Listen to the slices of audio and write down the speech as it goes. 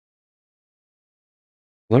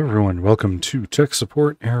Hello everyone, welcome to Tech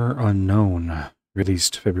Support Error Unknown,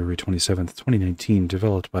 released February 27th, 2019,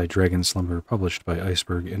 developed by Slumber, published by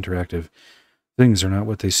Iceberg Interactive. Things are not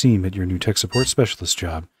what they seem at your new tech support specialist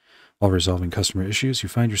job. While resolving customer issues, you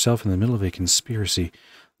find yourself in the middle of a conspiracy.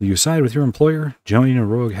 Will you side with your employer, join a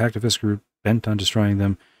rogue hacktivist group bent on destroying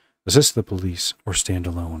them, assist the police, or stand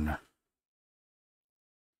alone?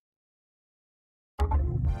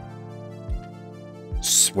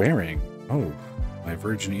 Swearing? Oh. My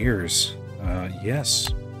virgin ears.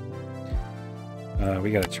 Yes.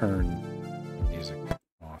 We gotta turn music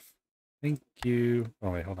off. Thank you.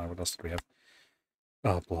 Oh, wait, hold on. What else did we have?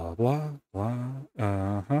 Blah, blah, blah.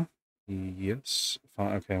 Uh-huh. Yes.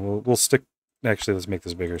 Fine. Okay, we'll stick... Actually, let's make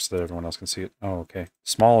this bigger so that everyone else can see it. Oh, okay.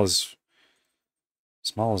 Small is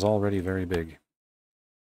already very big.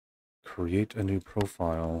 Create a new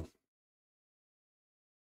profile.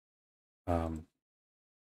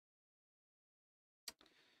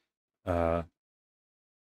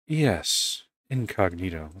 Yes.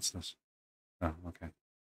 Incognito. What's this? Oh, okay.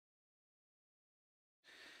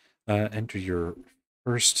 Enter your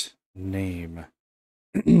first name.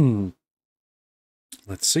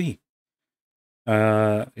 Let's see.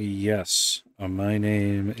 Yes. My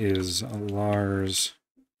name is Lars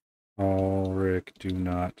Ulrich. Do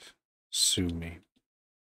not sue me.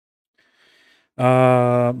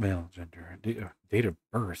 Male, gender, date of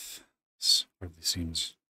birth. This hardly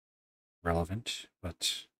seems relevant,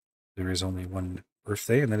 but there is only one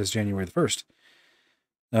birthday, and that is January the 1st.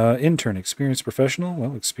 Intern, experienced professional.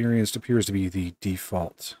 Well, experienced appears to be the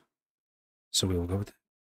default, so we will go with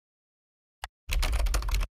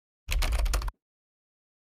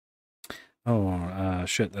that. Oh,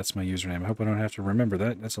 shit, that's my username. I hope I don't have to remember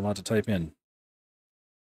that. That's a lot to type in.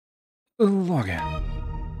 Login.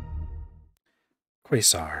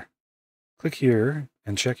 Quasar. Click here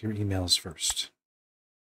and check your emails first.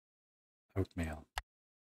 Outmail.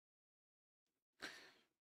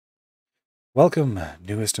 Welcome,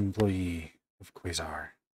 newest employee of Quasar.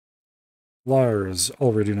 Lars,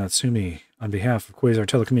 Ulrich, do not sue me. On behalf of Quasar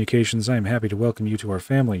Telecommunications, I am happy to welcome you to our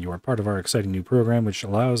family. You are part of our exciting new program, which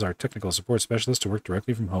allows our technical support specialists to work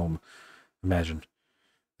directly from home. Imagine.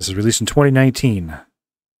 This is released in 2019.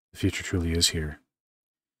 The future truly is here.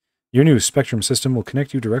 Your new Spectrum system will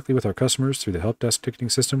connect you directly with our customers through the help desk ticketing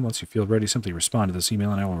system. Once you feel ready, simply respond to this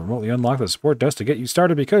email and I will remotely unlock the support desk to get you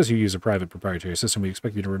started. Because you use a private proprietary system, we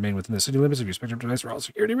expect you to remain within the city limits of your Spectrum device for all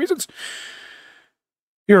security reasons.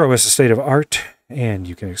 Euro is a state of art, and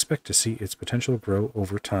you can expect to see its potential grow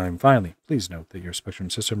over time. Finally, please note that your Spectrum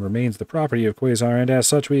system remains the property of Quasar, and as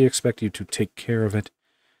such, we expect you to take care of it.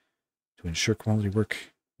 To ensure quality work,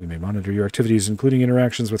 we may monitor your activities, including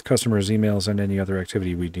interactions with customers, emails, and any other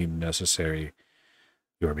activity we deem necessary.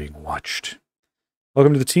 You are being watched.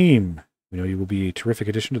 Welcome to the team. We know you will be a terrific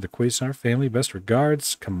addition to the Quasar family. Best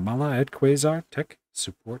regards, Kamala at Quasar, Tech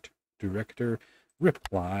Support Director.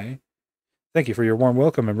 Reply. Thank you for your warm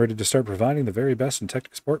welcome. I'm ready to start providing the very best in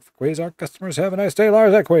technical support for Quasar customers. Have a nice day,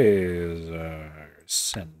 Lars at Quasar.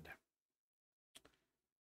 Send.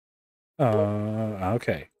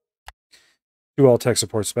 Okay. To all tech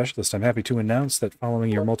support specialists, I'm happy to announce that following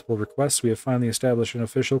your multiple requests, we have finally established an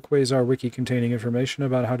official Quasar wiki containing information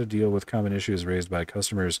about how to deal with common issues raised by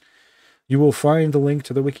customers. You will find the link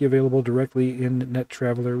to the wiki available directly in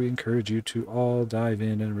NetTraveler. We encourage you to all dive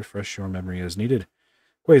in and refresh your memory as needed.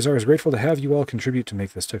 Quasar is grateful to have you all contribute to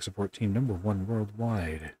make this tech support team #1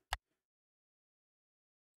 worldwide.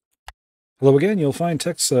 Hello again. You'll find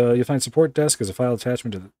support desk as a file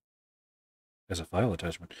attachment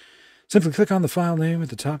Simply click on the file name at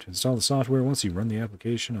the top to install the software. Once you run the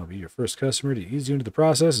application, I'll be your first customer to ease you into the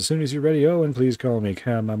process as soon as you're ready. Oh, and please call me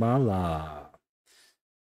Kamala.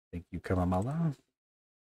 Thank you, Kamala.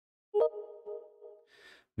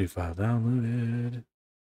 New file downloaded.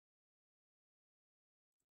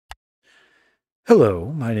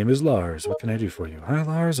 Hello, my name is Lars. What can I do for you? Hi,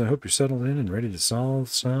 Lars. I hope you're settled in and ready to solve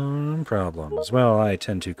some problems. Well, I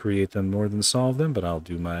tend to create them more than solve them, but I'll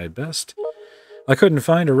do my best. I couldn't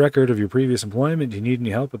find a record of your previous employment. Do you need any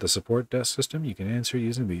help with the support desk system? You can answer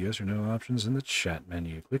using the yes or no options in the chat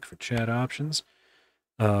menu. Click for chat options.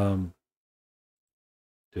 Do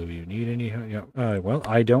you need any help? Well,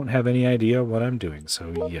 I don't have any idea what I'm doing,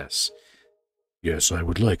 so yes. Yes, I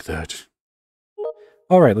would like that.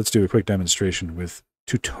 All right, let's do a quick demonstration with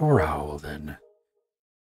tutorial then.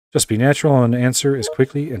 Just be natural and answer as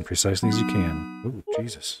quickly and precisely as you can. Oh,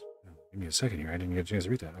 Jesus. Give me a second here. I didn't get a chance to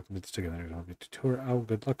read that. I'll put this together. I'll be tutorial. Oh,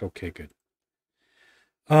 good luck. Okay, good.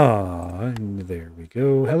 And there we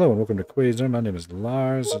go. Hello and welcome to Quasar. My name is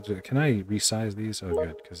Lars. Can I resize these? Oh,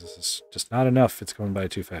 good, because this is just not enough. It's going by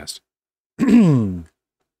too fast.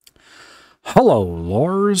 Hello,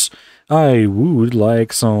 Lars. I would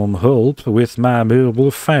like some help with my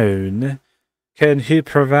mobile phone. Can he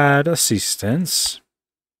provide assistance?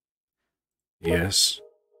 Yes,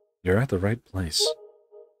 you're at the right place.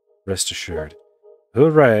 Rest assured.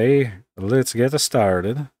 Hooray! Let's get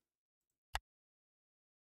started.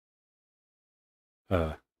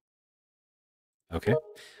 Okay.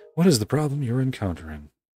 What is the problem you're encountering?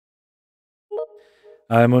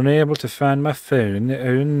 I'm unable to find my phone.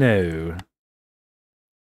 Oh no.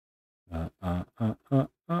 Uh, uh, uh, uh,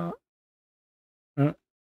 uh, uh.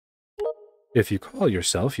 If you call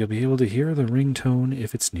yourself, you'll be able to hear the ringtone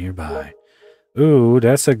if it's nearby. Ooh,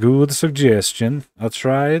 that's a good suggestion. I'll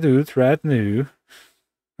try it out right now.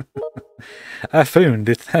 I found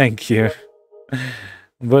it, thank you.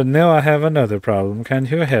 But now I have another problem. Can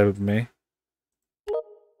you help me?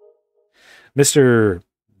 Mr.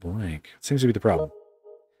 Blank. Seems to be the problem.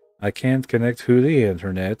 I can't connect to the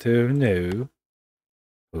internet. Oh no.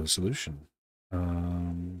 Oh, solution.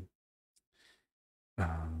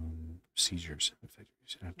 Procedures.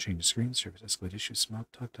 Change the screen, service escalate issues, small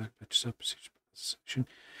talk, patch up, procedure, solution.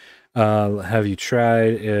 Have you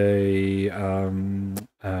tried a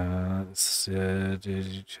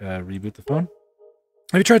reboot the phone?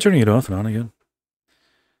 Have you tried turning it off and on again?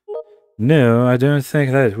 No, I don't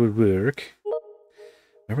think that would work.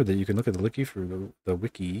 Remember that you can look at the wiki for the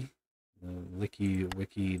wiki,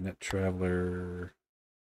 wiki net traveler.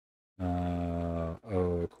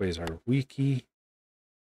 Quasar wiki.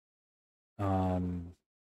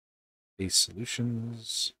 Base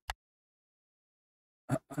solutions.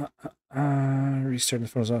 Restarting the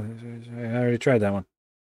phone's off. I already tried that one.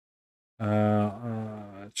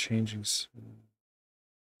 Changing.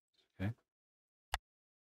 Okay.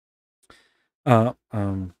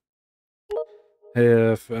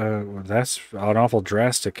 If well, that's an awful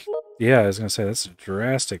drastic. Yeah, I was gonna say that's a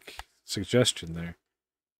drastic suggestion there.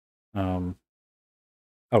 Oh,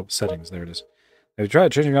 settings. There it is. Have you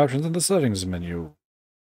tried changing options in the settings menu?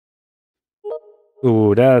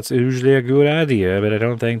 Ooh, that's usually a good idea, but I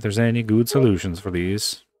don't think there's any good solutions for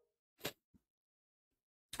these.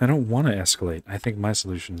 I don't want to escalate. I think my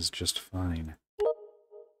solution is just fine.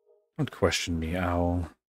 Don't question me, Owl.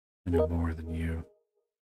 I know more than you.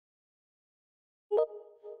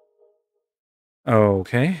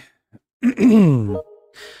 Okay.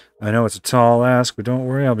 I know it's a tall ask, but don't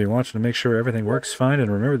worry, I'll be watching to make sure everything works fine,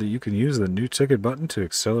 and remember that you can use the new ticket button to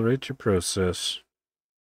accelerate your process.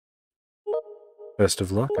 Best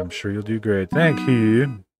of luck, I'm sure you'll do great. Thank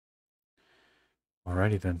you.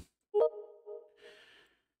 Alrighty then.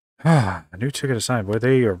 A new ticket assigned. Boy,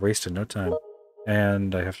 they are wasting no time.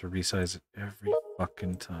 And I have to resize it every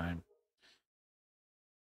fucking time.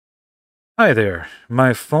 Hi there.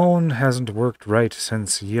 My phone hasn't worked right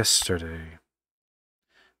since yesterday.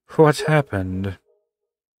 What happened?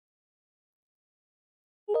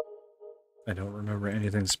 I don't remember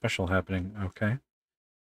anything special happening. Okay.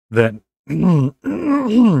 Then,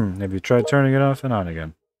 have you tried turning it off and on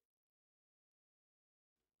again?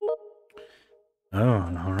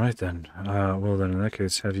 Oh, alright then. Well then, in that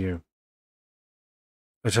case, have you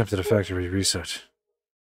attempted a factory reset?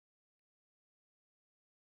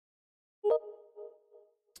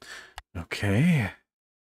 Okay.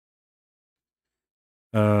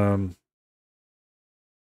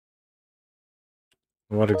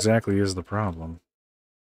 What exactly is the problem? You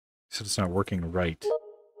said it's not working right.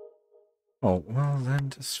 Oh, well then,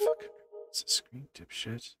 just fucking... It's a screen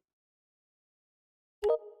dipshit.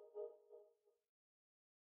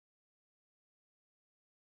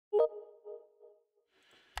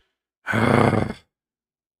 Wow.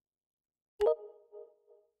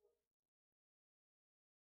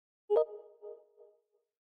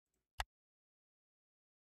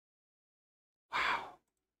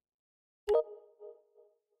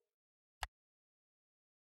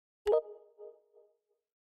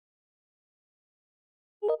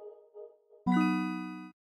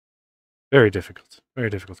 Very difficult. Very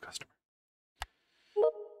difficult customer.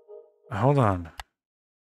 Hold on.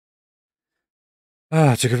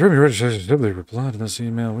 To confirm your registration, simply reply to this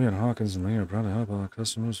email. We and Hawkins and Lee are proud to help our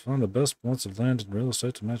customers find the best plots of land and real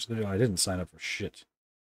estate to match their... I didn't sign up for shit.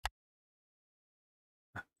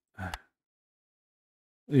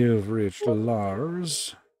 You've reached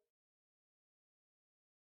Lars.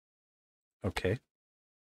 Okay.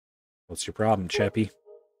 What's your problem, chappie?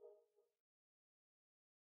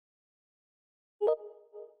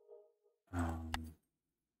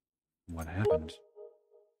 What happened?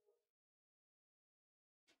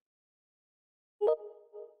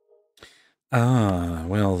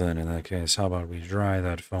 Well then, in that case, how about we dry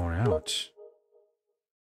that phone out?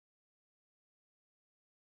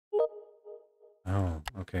 Oh,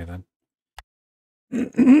 okay then.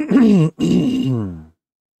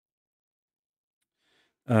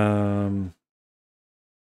 um,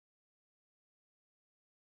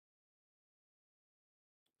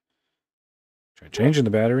 try changing the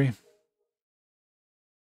battery.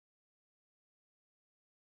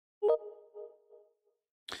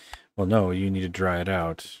 Well, no, you need to dry it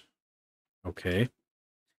out. Okay.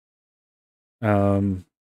 Um,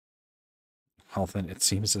 well then it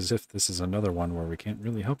seems as if this is another one where we can't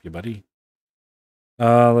really help you, buddy.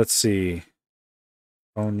 Let's see.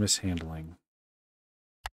 Phone mishandling.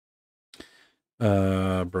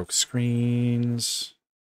 Broke screens,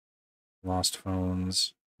 lost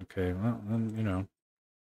phones. Okay, well, then, you know,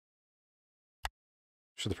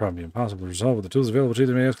 should the problem be impossible to resolve with the tools available to you,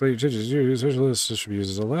 they may escalate your changes. This should be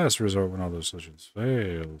used as a last resort when all those solutions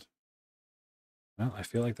failed. Well, I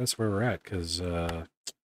feel like that's where we're at, because, I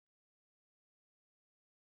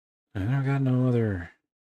never got no other...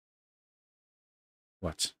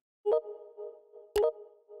 What?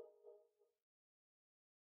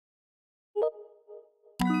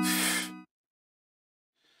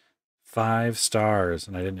 5 stars,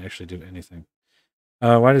 and I didn't actually do anything.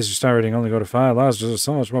 Why does your star rating only go to 5? Allows just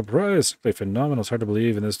so much more price. Simply phenomenal. It's hard to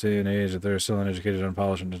believe in this day and age that there are still uneducated,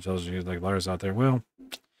 unpolished, and intelligent youth like Lars out there. Well,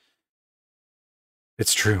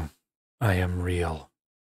 it's true. I am real.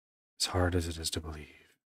 As hard as it is to believe.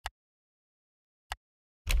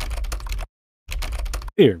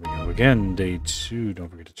 Here we go again. Day 2. Don't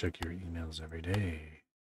forget to check your emails every day.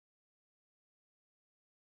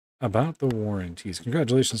 About the warranties.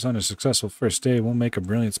 Congratulations on a successful first day. We'll make a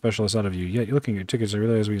brilliant specialist out of you. Yet, looking at your tickets, I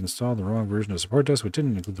realize we installed the wrong version of Support Desk, which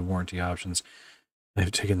didn't include the warranty options.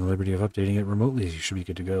 I've taken the liberty of updating it remotely. You should be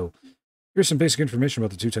good to go. Here's some basic information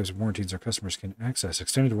about the 2 types of warranties our customers can access.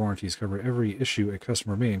 Extended warranties cover every issue a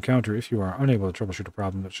customer may encounter. If you are unable to troubleshoot a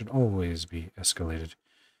problem, it should always be escalated.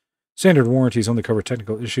 Standard warranties only cover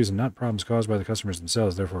technical issues and not problems caused by the customers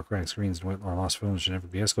themselves. Therefore, cracked screens or lost phones should never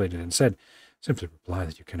be escalated. Instead, simply reply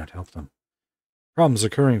that you cannot help them. Problems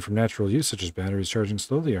occurring from natural use, such as batteries charging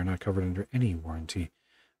slowly, are not covered under any warranty.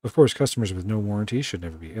 Of course, customers with no warranty should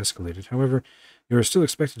never be escalated. However, you are still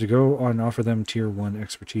expected to go on and offer them Tier 1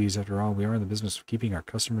 expertise. After all, we are in the business of keeping our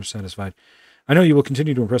customers satisfied. I know you will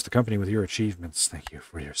continue to impress the company with your achievements. Thank you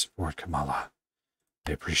for your support, Kamala.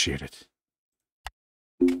 I appreciate it.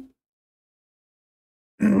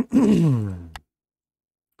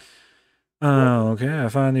 Okay, I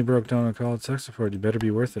finally broke down and called tech support. You better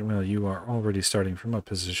be worth it. Well, you are already starting from a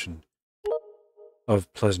position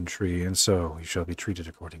of pleasantry, and so you shall be treated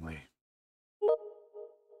accordingly.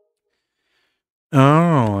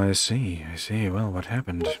 Oh, I see. I see. Well, what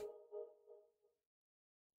happened?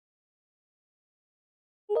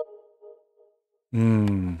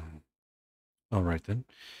 Hmm. All right, then.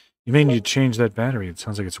 You may need to change that battery. It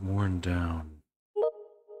sounds like it's worn down.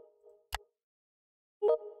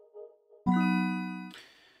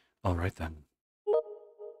 All right, then.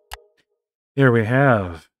 Here we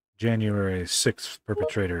have January 6th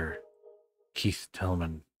perpetrator, Keith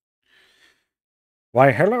Tellman.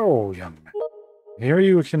 Why, hello, young man. Here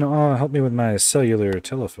you can help me with my cellular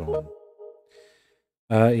telephone.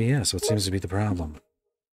 Yes, what seems to be the problem?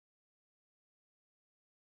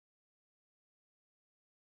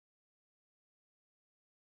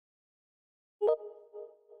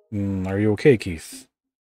 Are you okay, Keith?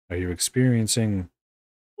 Are you experiencing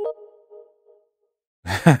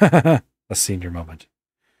a senior moment?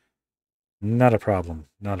 Not a problem.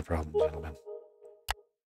 Not a problem, gentlemen.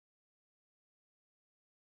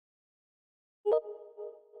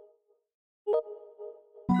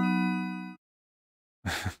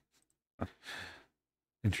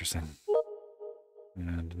 Interesting.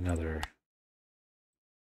 And another.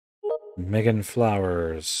 Megan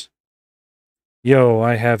Flowers. Yo,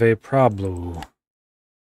 I have a problem.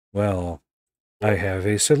 Well, I have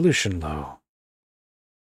a solution, though.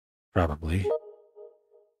 Probably.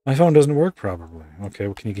 My phone doesn't work probably. Okay,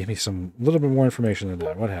 well, can you give me some little bit more information than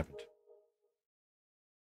that? What happened?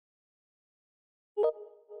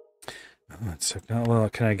 Oh, it's well,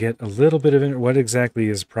 can I get a little bit of what exactly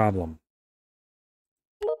is problem?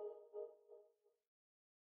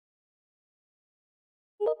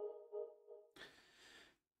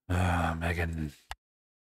 Megan.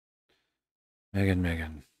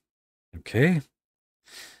 Megan. Okay.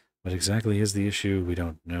 What exactly is the issue? We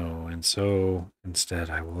don't know. And so, instead,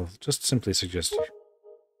 I will just simply suggest you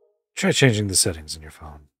try changing the settings in your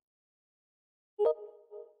phone.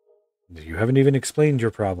 You haven't even explained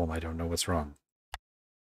your problem. I don't know what's wrong.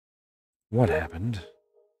 What happened?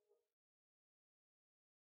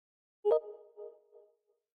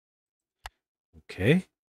 Okay.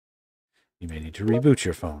 You may need to reboot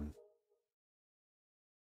your phone.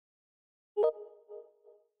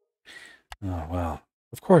 Oh, well.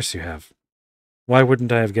 Of course you have. Why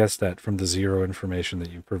wouldn't I have guessed that from the zero information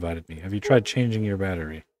that you provided me? Have you tried changing your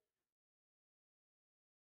battery?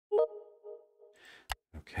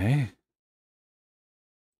 Okay.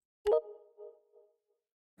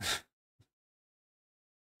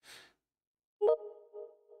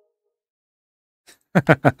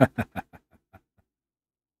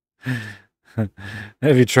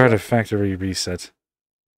 Have you tried a factory reset?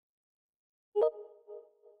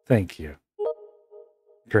 Thank you.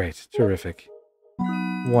 Great. Terrific.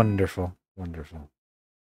 Wonderful. Wonderful.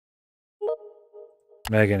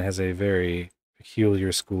 Megan has a very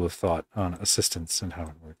peculiar school of thought on assistance and how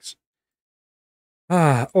it works.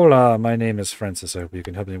 Hola, my name is Francis. I hope you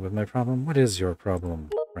can help me with my problem. What is your problem,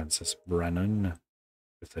 Francis Brennan?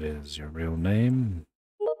 If that is your real name.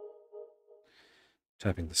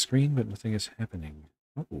 Tapping the screen, but nothing is happening.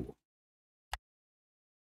 Oh.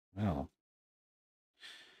 Well.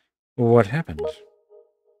 What happened?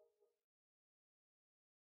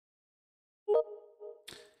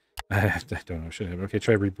 I don't know. Should have. Okay,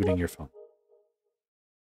 try rebooting your phone.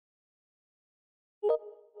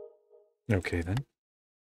 Okay, then.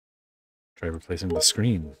 Try replacing the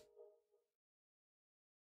screen.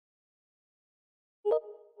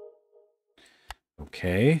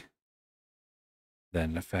 Okay.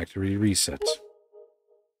 Then a factory reset.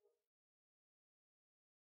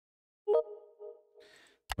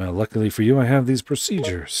 Well, luckily for you, I have these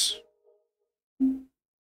procedures.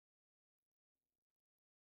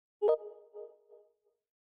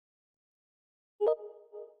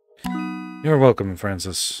 You're welcome,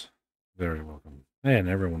 Francis. Very welcome. And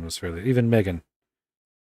everyone was fairly... Even Megan.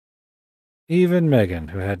 Even Megan,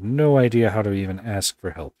 who had no idea how to even ask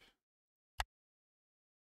for help.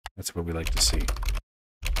 That's what we like to see.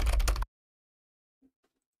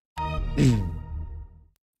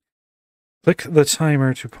 Click the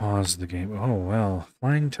timer to pause the game. Oh, well.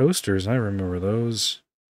 Flying toasters, I remember those.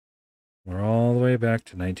 We're all the way back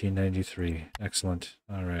to 1993. Excellent.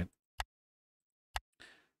 All right.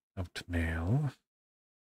 Up to mail.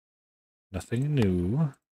 Nothing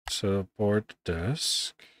new. Support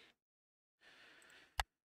desk.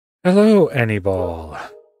 Hello, Annyball.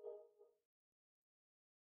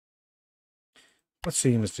 What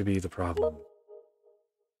seems to be the problem?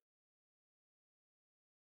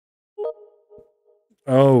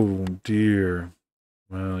 Oh, dear.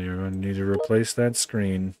 Well, you're going to need to replace that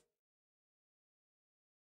screen.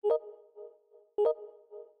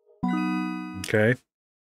 Okay.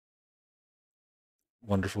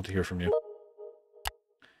 Wonderful to hear from you.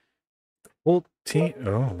 Well,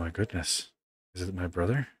 oh, my goodness. Is it my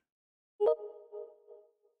brother?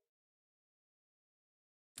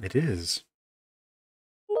 It is.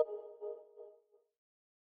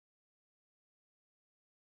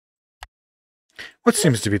 What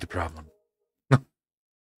seems to be the problem?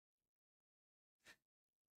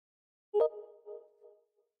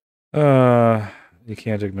 You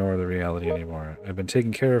can't ignore the reality anymore. I've been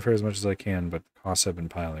taking care of her as much as I can, but costs have been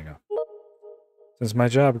piling up. Since my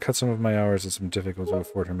job cut some of my hours, it's been difficult to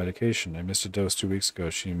afford her medication. I missed a dose 2 weeks ago.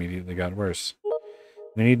 She immediately got worse.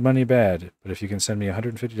 We need money bad, but if you can send me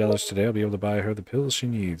 $150 today, I'll be able to buy her the pills she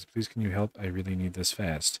needs. Please can you help? I really need this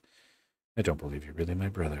fast. I don't believe you're really my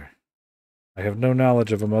brother. I have no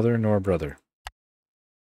knowledge of a mother nor a brother.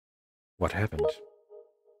 What happened?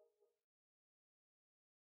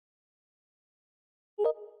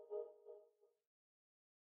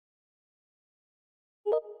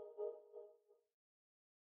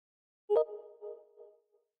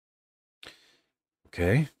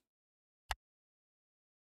 Okay.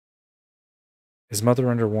 Is mother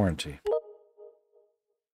under warranty?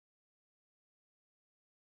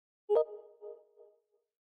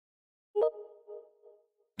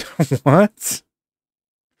 What?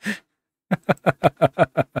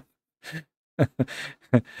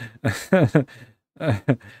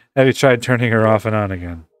 Have you tried turning her off and on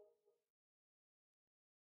again?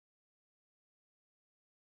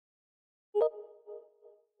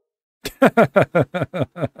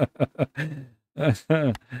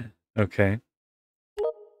 Okay.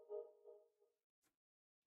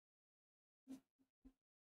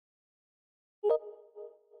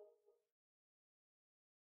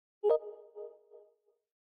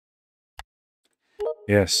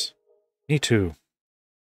 Yes. Me too.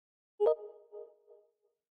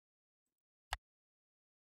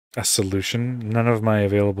 A solution? None of my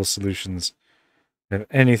available solutions have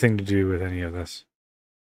anything to do with any of this.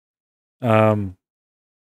 Have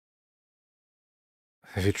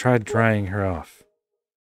you tried drying her off?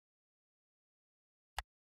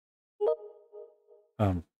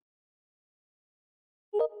 Um,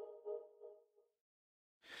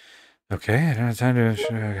 okay, I don't have time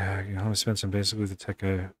to home spend some basically the tech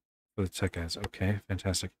for the tech guys. Okay,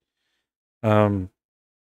 fantastic. Have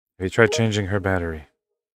you tried changing her battery?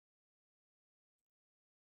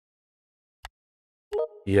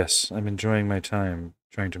 Yes, I'm enjoying my time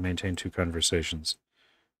trying to maintain two conversations.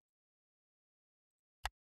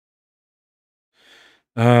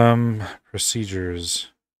 Procedures.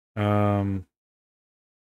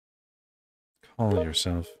 Calling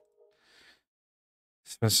yourself.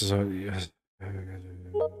 This is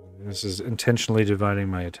this is intentionally dividing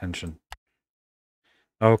my attention.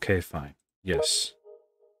 Okay, fine. Yes.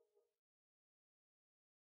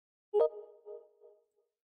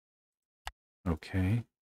 Okay.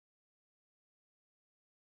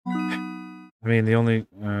 I mean, the only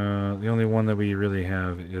one that we really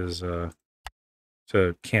have is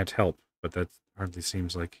to can't help, but that hardly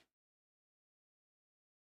seems like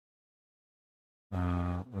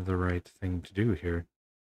the right thing to do here.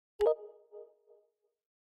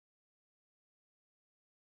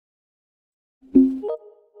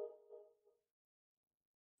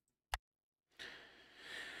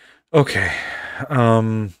 Okay.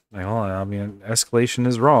 Well, I mean, escalation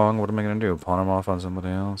is wrong. What am I gonna do? Pawn him off on somebody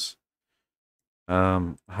else?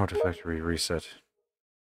 How to factory reset.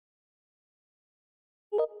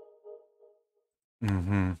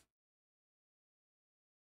 Mm-hmm.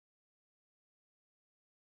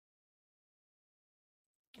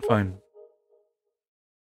 Fine.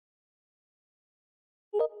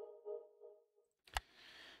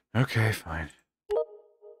 Okay, fine.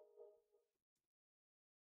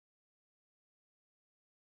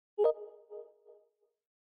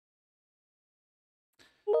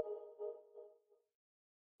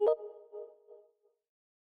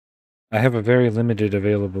 I have a very limited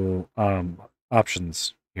available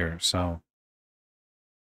options here, so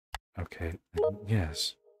okay.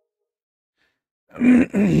 Yes.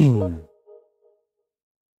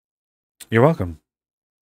 You're welcome.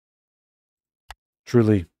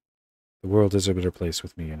 Truly, the world is a better place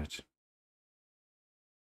with me in it.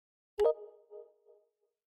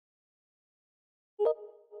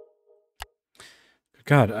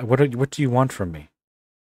 God, what do you want from me?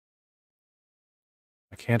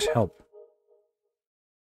 I can't help.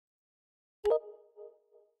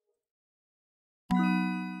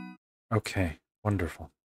 Okay,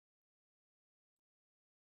 wonderful.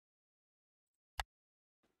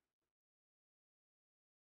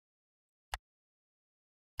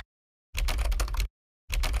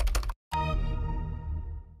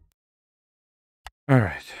 All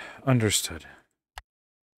right, understood.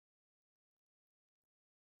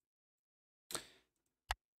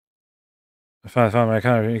 If I found my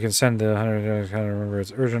account, you can send the 100 kind of remember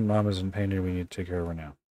it's urgent. Mom is in pain and we need to take care of her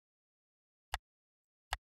now.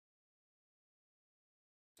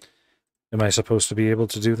 Am I supposed to be able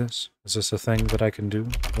to do this? Is this a thing that I can do?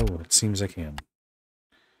 Oh, it seems I can.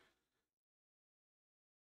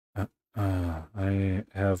 I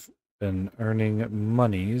have been earning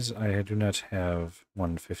monies. I do not have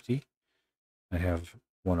 150. I have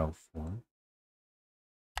 104.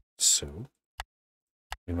 So,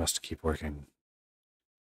 we must keep working.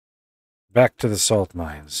 Back to the salt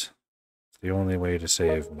mines. It's the only way to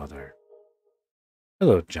save Mother.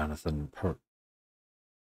 Hello, Jonathan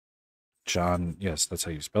John, yes, that's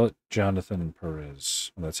how you spell it. Jonathan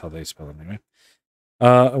Perez. Well, that's how they spell it anyway.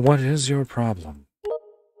 What is your problem?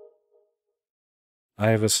 I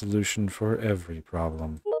have a solution for every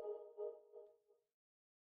problem.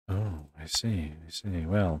 Oh, I see.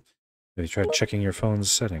 Well, have you tried checking your phone's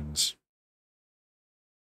settings?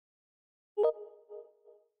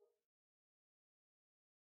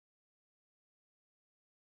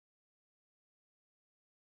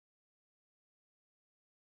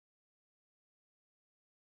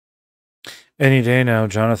 Any day now,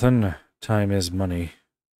 Jonathan. Time is money.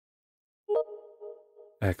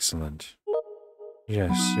 Excellent.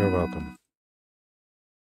 Yes, you're welcome.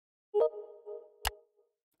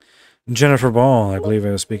 Jennifer Ball, I believe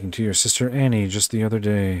I was speaking to your sister Annie just the other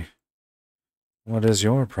day. What is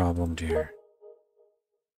your problem, dear?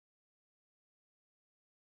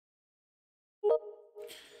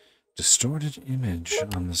 Distorted image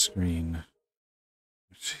on the screen.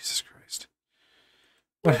 Jesus Christ.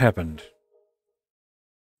 What happened?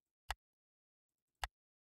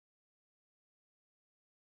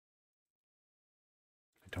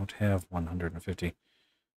 I don't have 150.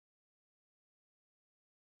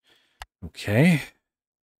 Okay.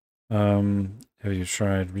 Have you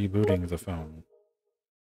tried rebooting the phone?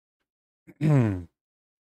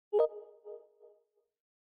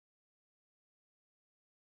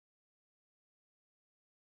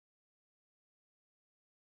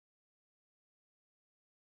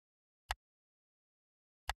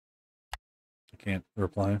 can't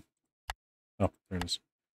reply. Oh, there it is.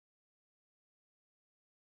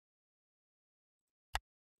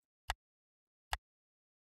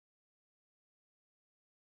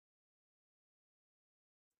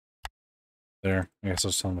 There. I guess I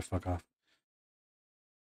was telling him to fuck off.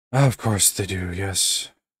 Oh, of course they do, yes.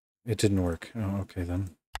 It didn't work. Oh, okay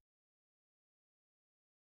then.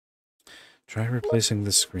 Try replacing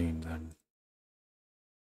the screen then.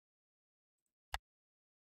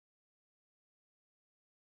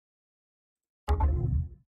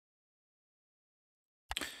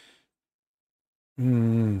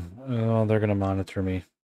 Oh, they're gonna monitor me.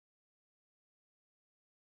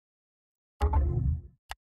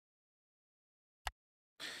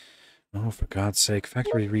 Oh, for God's sake,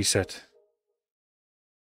 factory reset.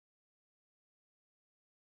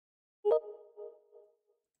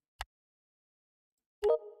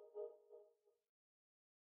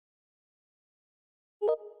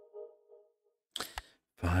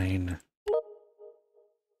 Fine.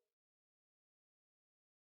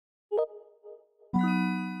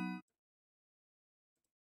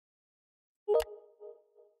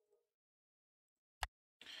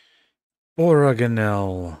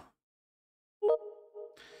 Oregonell.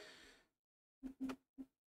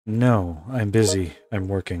 No, I'm busy. I'm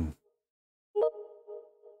working.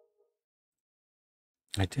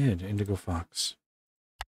 I did, Indigo Fox.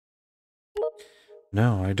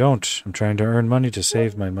 No, I don't. I'm trying to earn money to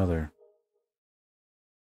save my mother.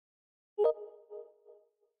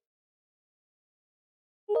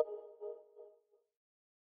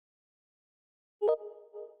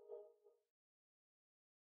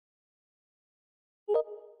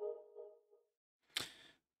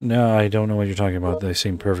 No, I don't know what you're talking about. They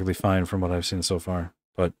seem perfectly fine from what I've seen so far,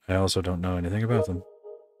 but I also don't know anything about them.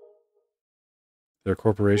 They're a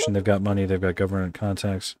corporation, they've got money, they've got government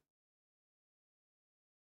contacts.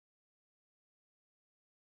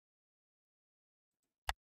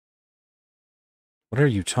 What are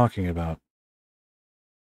you talking about?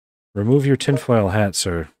 Remove your tinfoil hat,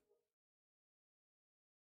 sir.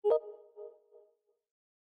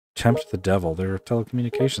 Tempt the devil. They're a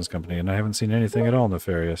telecommunications company, and I haven't seen anything at all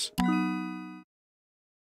nefarious.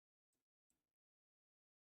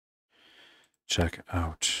 Check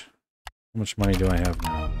out. How much money do I have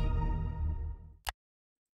now?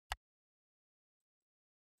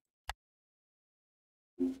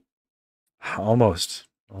 Almost.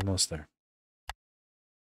 Almost there.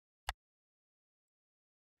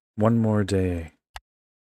 One more day.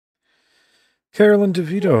 Carolyn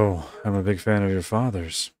DeVito. I'm a big fan of your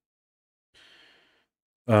father's.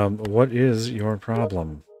 What is your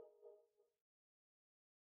problem?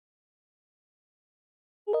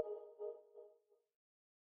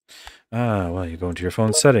 Ah, well, you go into your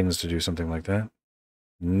phone settings to do something like that.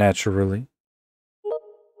 Naturally.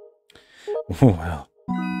 Well,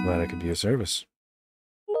 I'm glad I could be of service.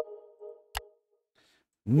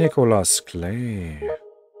 Nicholas Clay.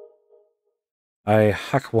 I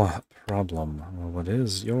hakwa problem. Well, what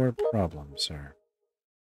is your problem, sir?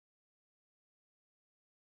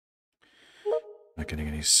 Not getting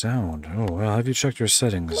any sound. Oh, well, have you checked your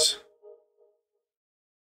settings?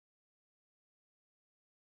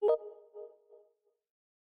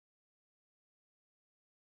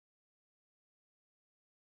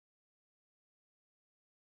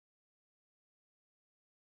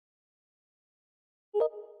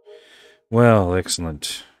 Well,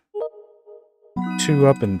 excellent. 2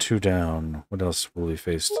 up and 2 down. What else will we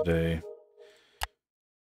face today?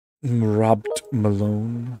 Robert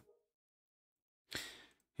Malone.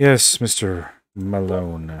 Yes, Mr.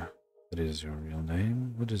 Malone. That is your real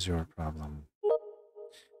name. What is your problem?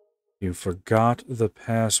 You forgot the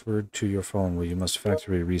password to your phone. Well, you must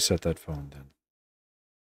factory reset that phone then.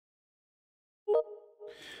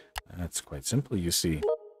 That's quite simple, you see.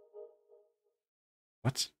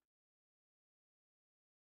 What?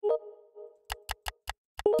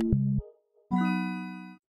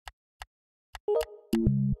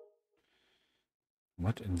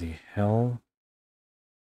 What in the hell?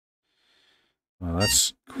 Well,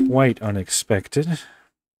 that's quite unexpected.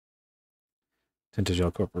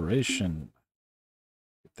 Tintigel Corporation.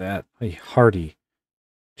 That a hearty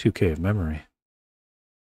 2K of memory.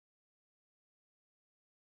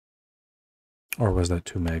 Or was that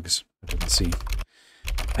 2 megs? I didn't see.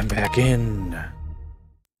 I'm back in.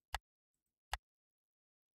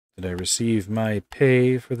 Did I receive my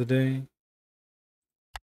pay for the day?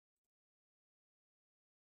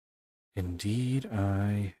 Indeed,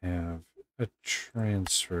 I have a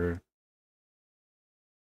transfer.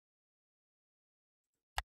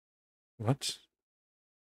 What?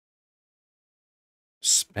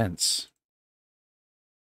 Spence.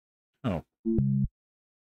 Oh,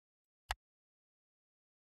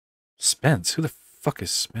 Spence? Who the fuck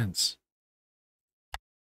is Spence?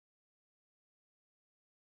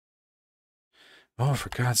 Oh, for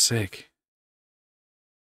God's sake.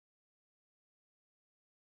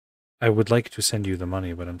 I would like to send you the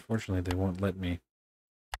money, but unfortunately they won't let me.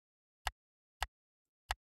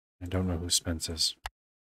 I don't know who Spence is.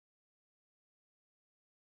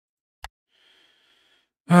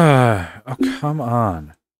 Oh, come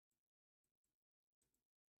on.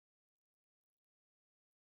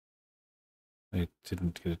 I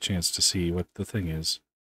didn't get a chance to see what the thing is.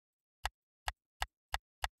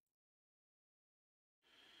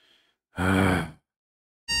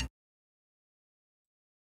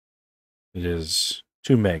 It is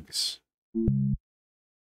 2 megs.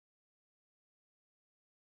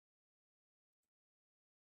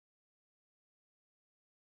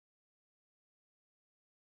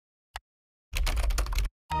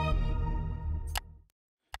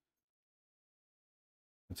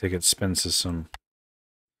 I take it Spence is some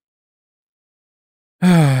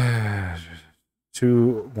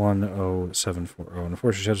 210740.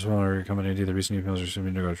 Unfortunately, shadows will not come in the recent emails are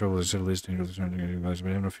assuming to go trouble is at least but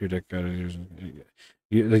I have a few deck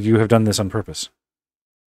you have done this on purpose.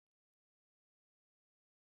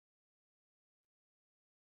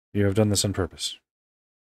 You have done this on purpose.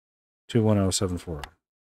 210740.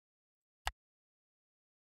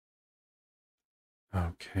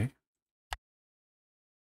 Okay.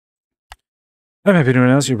 I'm happy to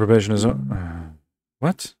announce your probation is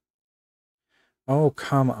what? Oh,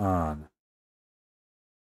 come on.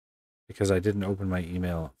 Because I didn't open my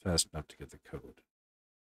email fast enough to get the code.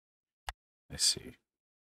 I see.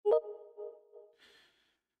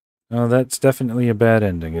 Oh, that's definitely a bad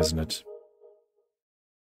ending, isn't it?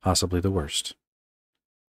 Possibly the worst.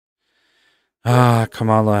 Ah,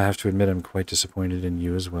 Kamala, I have to admit I'm quite disappointed in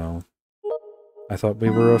you as well. I thought we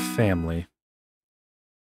were a family.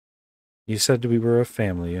 You said we were a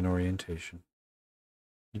family in orientation.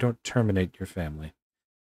 You don't terminate your family.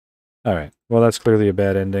 Alright, well that's clearly a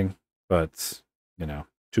bad ending, but, you know,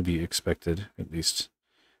 to be expected, at least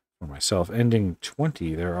for myself. Ending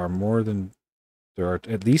 20, there are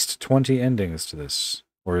at least 20 endings to this.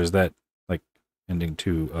 Or is that, like, ending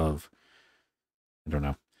 2 of, I don't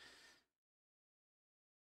know.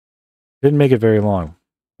 Didn't make it very long,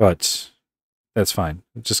 but that's fine.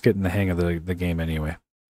 Just getting the hang of the game anyway.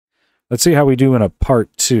 Let's see how we do in a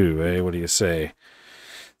part 2, eh? What do you say?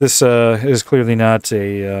 This is clearly not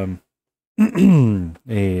a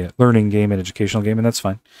a learning game, an educational game, and that's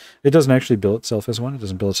fine. It doesn't actually bill itself as one. It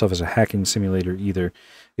doesn't bill itself as a hacking simulator either.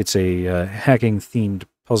 It's a hacking-themed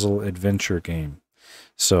puzzle adventure game.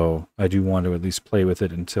 So I do want to at least play with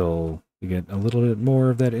it until we get a little bit more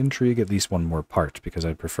of that intrigue, at least one more part, because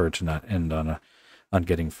I'd prefer to not end on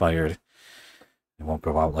getting fired. It won't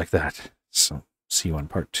go out like that. So see you on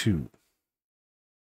part 2.